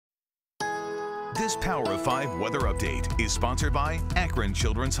This Power of 5 weather update is sponsored by Akron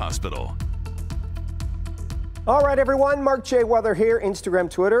Children's Hospital. All right, everyone, Mark J. Weather here, Instagram,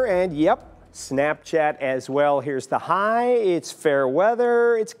 Twitter, and yep, Snapchat as well. Here's the high. It's fair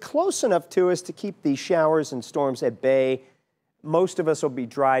weather. It's close enough to us to keep the showers and storms at bay. Most of us will be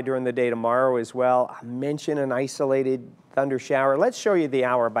dry during the day tomorrow as well. I mentioned an isolated thunder shower. Let's show you the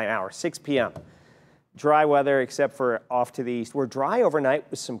hour by hour, 6 p.m. Dry weather except for off to the east. We're dry overnight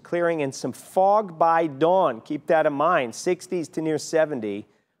with some clearing and some fog by dawn. Keep that in mind, 60s to near 70.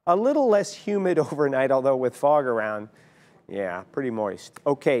 A little less humid overnight, although with fog around. Yeah, pretty moist.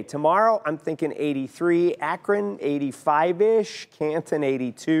 Okay, tomorrow I'm thinking 83, Akron 85-ish, Canton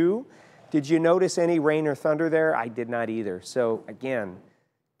 82. Did you notice any rain or thunder there? I did not either. So again,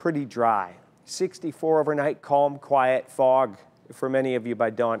 pretty dry. 64 overnight, calm, quiet, fog for many of you by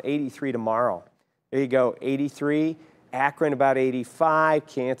dawn. 83 tomorrow. There you go, 83, Akron about 85,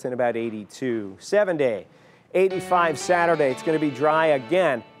 Canton about 82. 7-day, 85 Saturday. It's going to be dry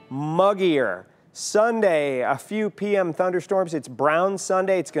again, muggier. Sunday, a few p.m. thunderstorms. It's brown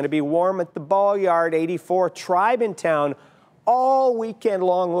Sunday. It's going to be warm at the ball yard, 84. Tribe in town all weekend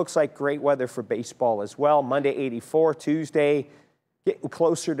long. Looks like great weather for baseball as well. Monday, 84. Tuesday, getting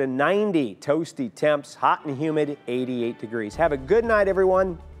closer to 90. Toasty temps, hot and humid, 88 degrees. Have a good night,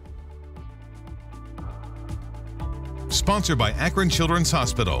 everyone. Sponsored by Akron Children's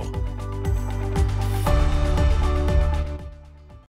Hospital.